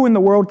 who in the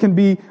world can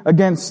be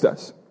against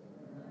us?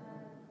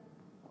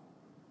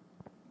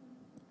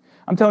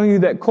 I'm telling you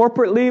that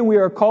corporately we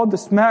are called to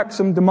smack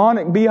some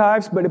demonic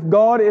beehives, but if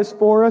God is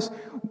for us,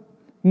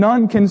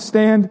 none can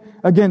stand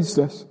against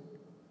us.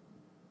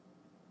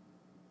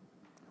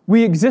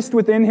 We exist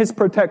within his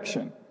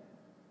protection,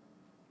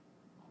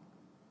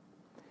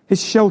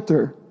 his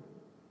shelter.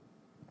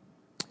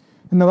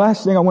 And the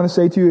last thing I want to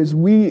say to you is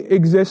we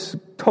exist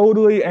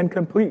totally and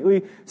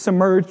completely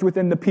submerged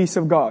within the peace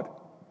of God.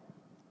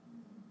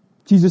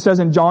 Jesus says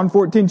in John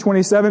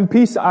 14:27,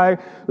 peace I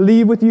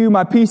leave with you,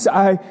 my peace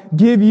I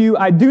give you.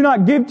 I do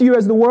not give to you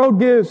as the world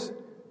gives.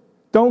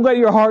 Don't let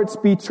your hearts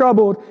be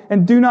troubled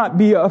and do not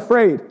be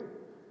afraid.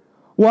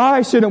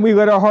 Why shouldn't we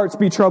let our hearts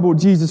be troubled,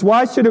 Jesus?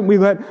 Why shouldn't we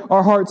let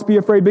our hearts be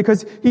afraid?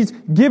 Because He's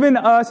given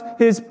us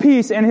His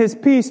peace, and His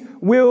peace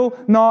will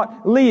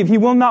not leave. He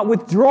will not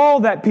withdraw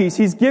that peace.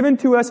 He's given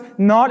to us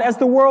not as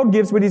the world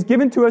gives, but He's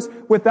given to us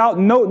without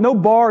no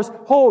bars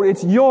hold.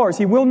 It's yours.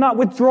 He will not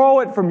withdraw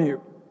it from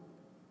you.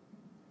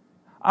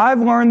 I've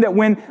learned that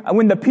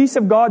when the peace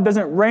of God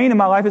doesn't reign in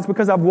my life, it's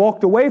because I've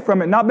walked away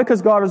from it, not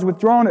because God has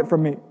withdrawn it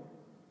from me.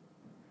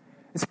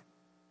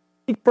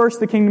 First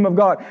the kingdom of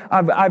God.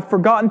 I've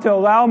forgotten to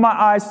allow my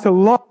eyes to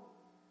look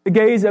the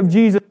gaze of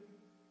Jesus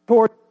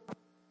toward.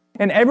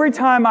 And every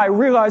time I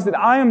realize that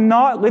I am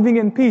not living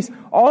in peace,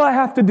 all I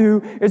have to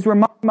do is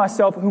remind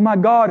myself who my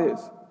God is.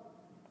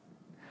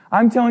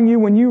 I'm telling you,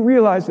 when you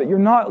realize that you're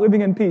not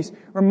living in peace,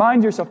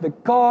 remind yourself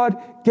that God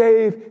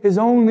gave His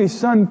only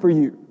Son for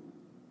you.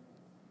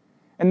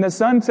 And the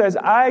Son says,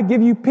 I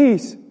give you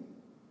peace,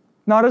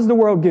 not as the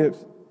world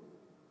gives.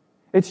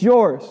 It's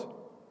yours.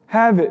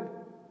 Have it.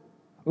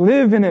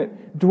 Live in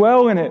it.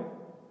 Dwell in it.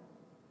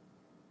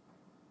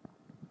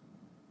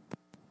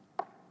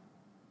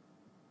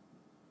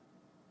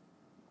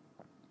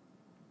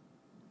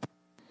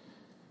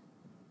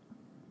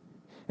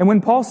 And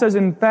when Paul says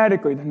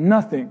emphatically that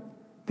nothing,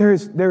 there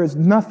is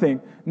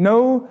nothing,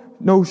 no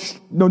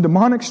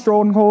demonic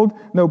stronghold,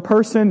 no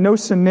person, no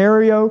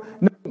scenario,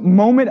 no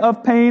moment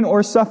of pain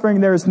or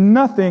suffering, there is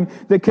nothing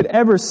that could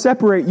ever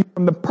separate you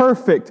from the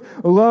perfect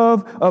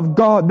love of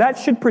God. That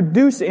should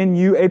produce in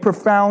you a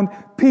profound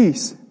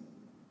peace.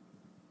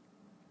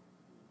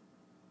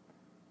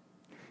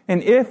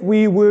 And if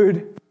we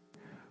would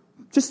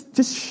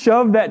just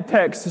shove that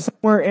text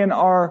somewhere in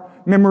our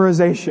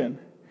memorization,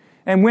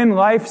 and when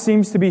life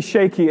seems to be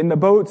shaky and the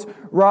boat's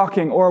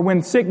rocking, or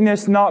when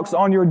sickness knocks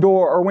on your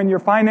door, or when your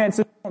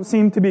finances don't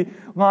seem to be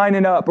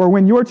lining up, or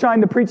when you're trying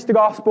to preach the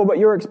gospel but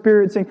you're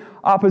experiencing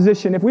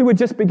opposition, if we would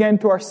just begin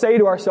to say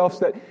to ourselves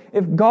that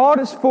if God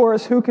is for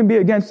us, who can be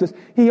against us?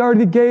 He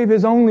already gave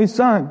His only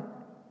Son.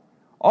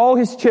 All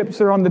His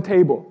chips are on the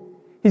table.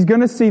 He's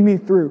going to see me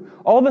through.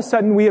 All of a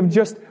sudden we have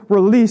just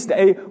released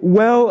a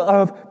well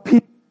of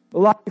peace,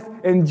 life,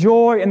 and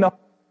joy in the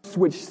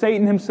which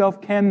Satan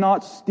himself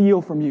cannot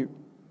steal from you.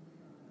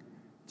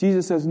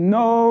 Jesus says,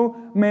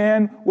 no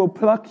man will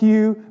pluck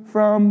you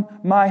from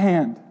my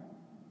hand.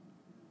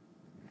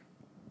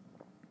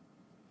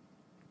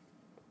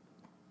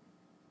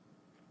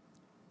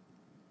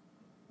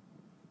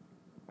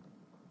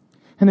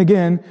 And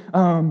again,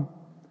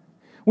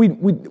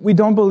 we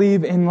don't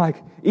believe in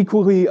like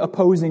equally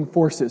opposing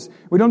forces.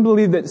 We don't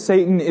believe that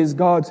Satan is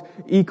God's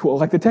equal.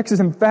 Like the text is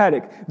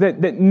emphatic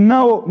that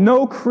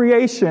no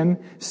creation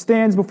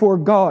stands before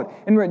God.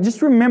 And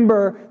just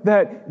remember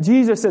that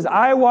Jesus says,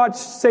 I watched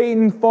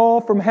Satan fall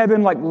from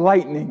heaven like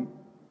lightning.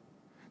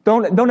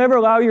 Don't ever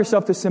allow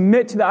yourself to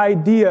submit to the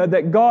idea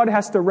that God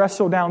has to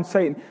wrestle down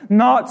Satan.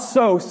 Not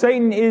so.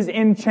 Satan is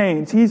in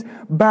chains. He's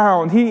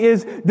bound. He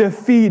is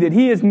defeated.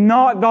 He is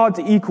not God's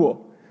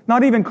equal.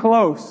 Not even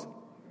close.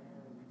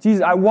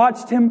 Jesus, I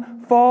watched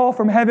Him fall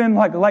from heaven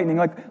like lightning,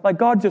 like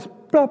God just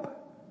plop.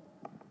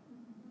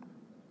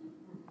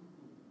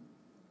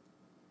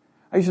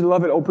 I used to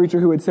love an old preacher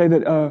who would say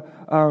that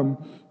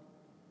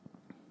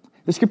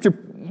the Scripture,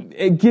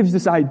 it gives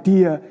this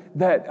idea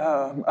that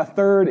a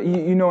third,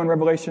 you know in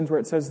Revelations where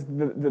it says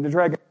the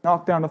dragon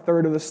knocked down a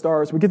third of the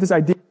stars. We get this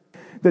idea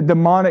that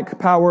demonic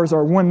powers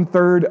are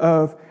 1/3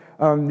 of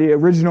the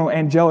original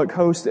angelic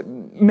host.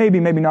 Maybe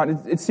not.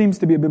 It seems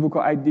to be a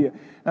biblical idea.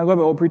 And I love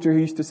an old preacher who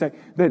used to say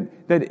that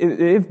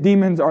if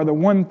demons are the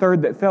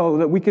 1/3 that fell,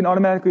 that we can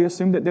automatically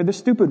assume that they're the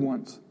stupid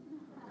ones.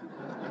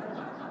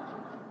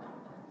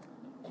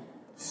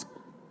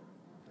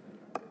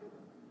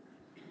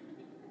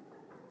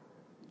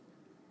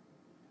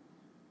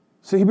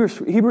 So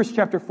Hebrews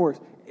chapter 4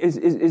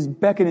 is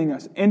beckoning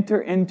us, enter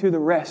into the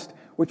rest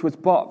which was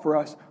bought for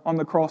us on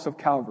the cross of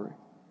Calvary.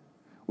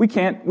 We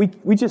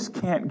just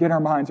can't get our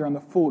minds around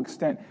the full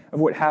extent of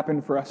what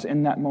happened for us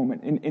in that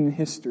moment in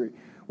history.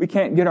 We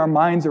can't get our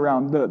minds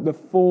around the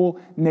full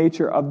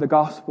nature of the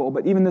gospel.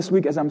 But even this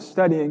week, as I'm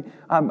studying,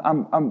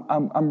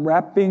 I'm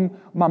wrapping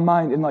my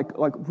mind in like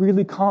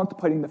really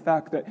contemplating the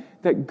fact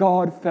that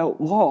God felt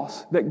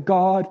loss, that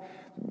God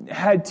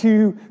had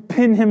to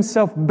pin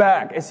Himself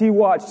back as He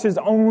watched His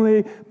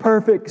only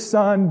perfect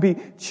Son be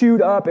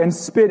chewed up and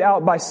spit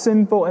out by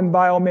sinful and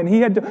vile men.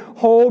 He had to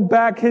hold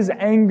back His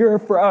anger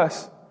for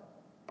us.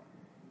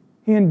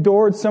 He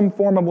endured some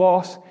form of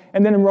loss.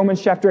 And then in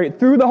Romans chapter 8,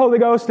 through the Holy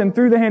Ghost and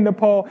through the hand of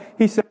Paul,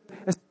 he said,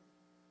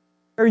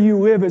 where you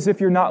live as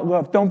if you're not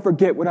loved, don't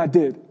forget what I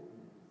did.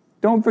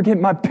 Don't forget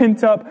my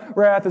pent-up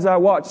wrath as I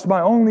watched my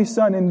only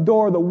Son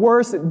endure the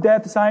worst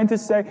death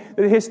scientists say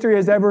that history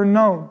has ever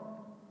known.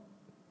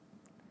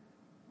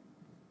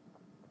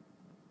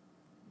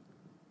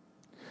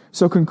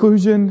 So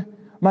conclusion,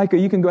 Micah,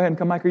 you can go ahead and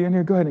come. Micah, you're in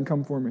here. Go ahead and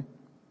come for me.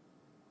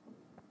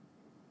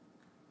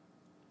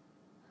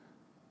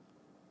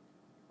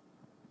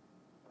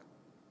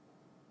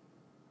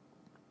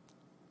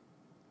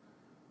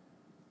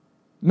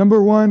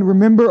 Number one,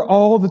 remember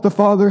all that the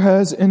Father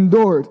has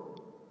endured.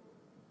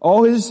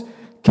 All His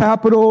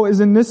capital is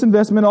in this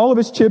investment. All of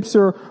His chips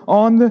are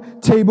on the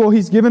table.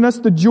 He's given us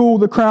the jewel,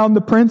 the crown,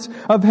 the Prince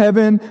of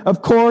Heaven.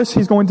 Of course,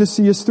 He's going to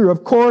see us through.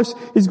 Of course,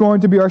 He's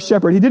going to be our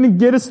shepherd. He didn't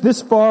get us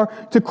this far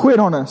to quit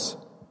on us.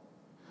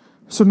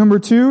 So number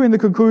two, in the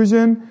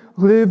conclusion,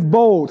 live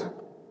bold.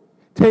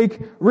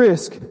 Take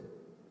risk.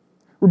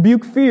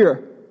 Rebuke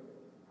fear.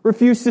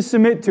 Refuse to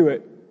submit to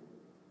it.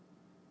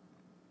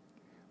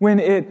 When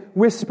it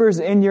whispers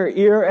in your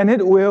ear, and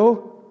it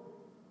will,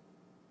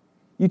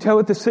 you tell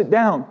it to sit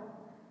down,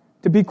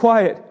 to be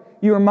quiet.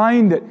 You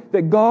remind it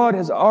that God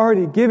has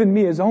already given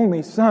me His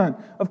only Son.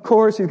 Of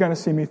course He's going to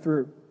see me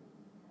through.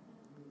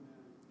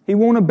 He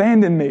won't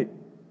abandon me.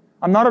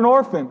 I'm not an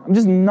orphan. I'm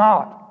just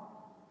not.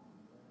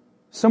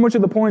 So much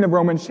of the point of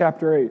Romans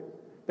chapter 8.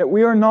 That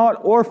we are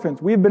not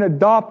orphans. We have been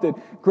adopted,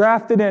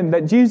 grafted in.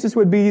 That Jesus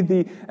would be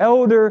the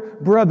elder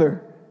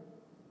brother.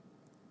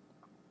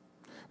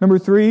 Number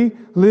three,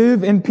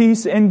 live in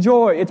peace and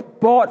joy. It's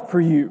bought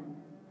for you.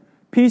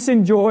 Peace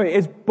and joy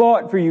is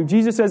bought for you.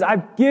 Jesus says,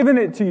 I've given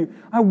it to you.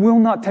 I will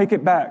not take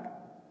it back.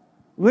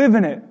 Live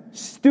in it.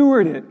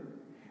 Steward it.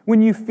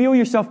 When you feel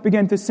yourself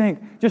begin to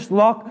sink, just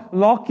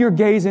lock your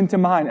gaze into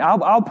mine.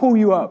 I'll pull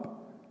you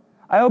up.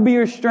 I'll be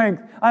your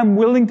strength. I'm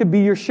willing to be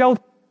your shelter.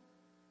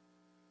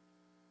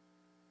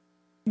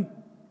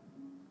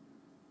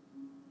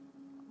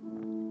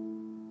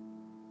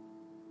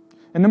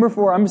 And number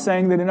four, I'm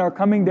saying that in our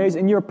coming days,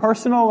 in your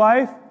personal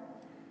life,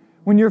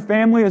 when your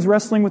family is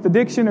wrestling with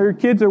addiction or your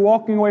kids are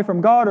walking away from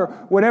God or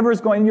whatever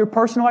is going in your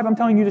personal life, I'm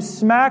telling you to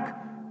smack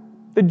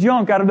the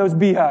junk out of those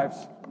beehives.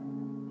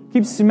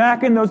 Keep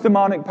smacking those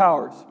demonic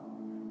powers.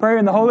 Pray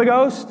in the Holy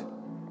Ghost.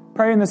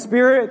 Pray in the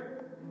Spirit.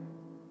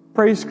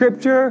 Pray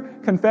Scripture.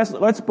 Confess.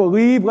 Let's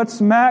believe. Let's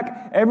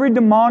smack every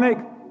demonic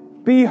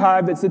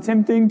beehive that's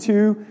attempting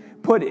to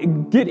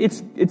get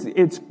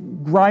its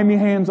grimy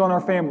hands on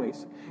our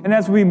families. And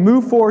as we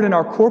move forward in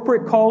our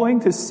corporate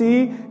calling to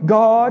see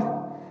God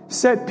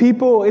set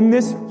people in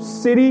this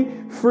city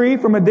free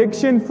from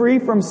addiction, free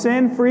from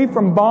sin, free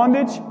from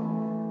bondage,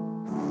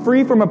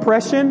 free from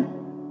oppression,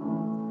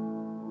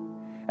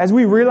 as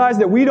we realize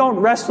that we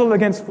don't wrestle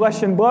against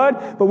flesh and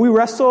blood, but we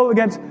wrestle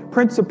against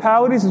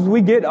principalities, as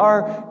we get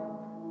our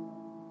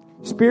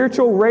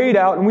spiritual raid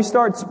out and we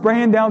start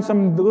spraying down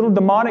some little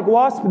demonic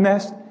wasp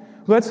nest,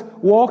 let's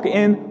walk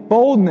in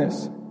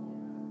boldness.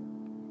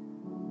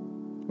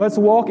 Let's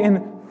walk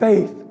in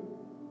faith.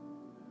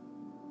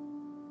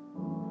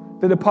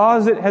 The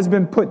deposit has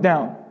been put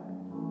down.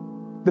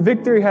 The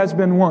victory has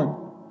been won.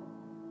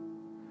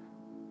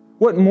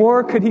 What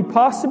more could He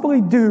possibly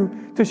do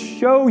to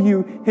show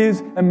you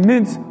His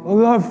immense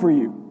love for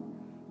you?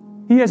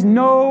 He has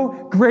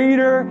no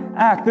greater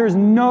act. There's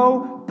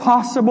no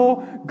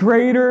possible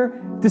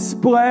greater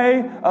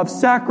display of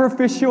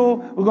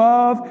sacrificial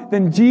love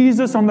than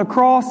Jesus on the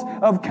cross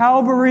of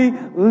Calvary.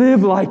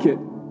 Live like it.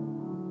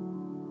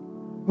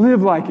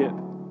 Live like it.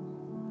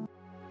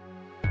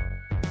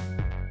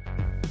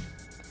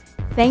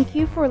 Thank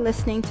you for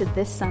listening to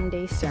this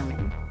Sunday's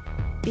sermon.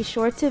 Be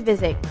sure to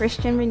visit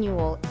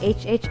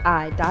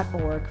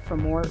ChristianRenewalHHI.org for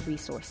more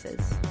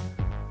resources.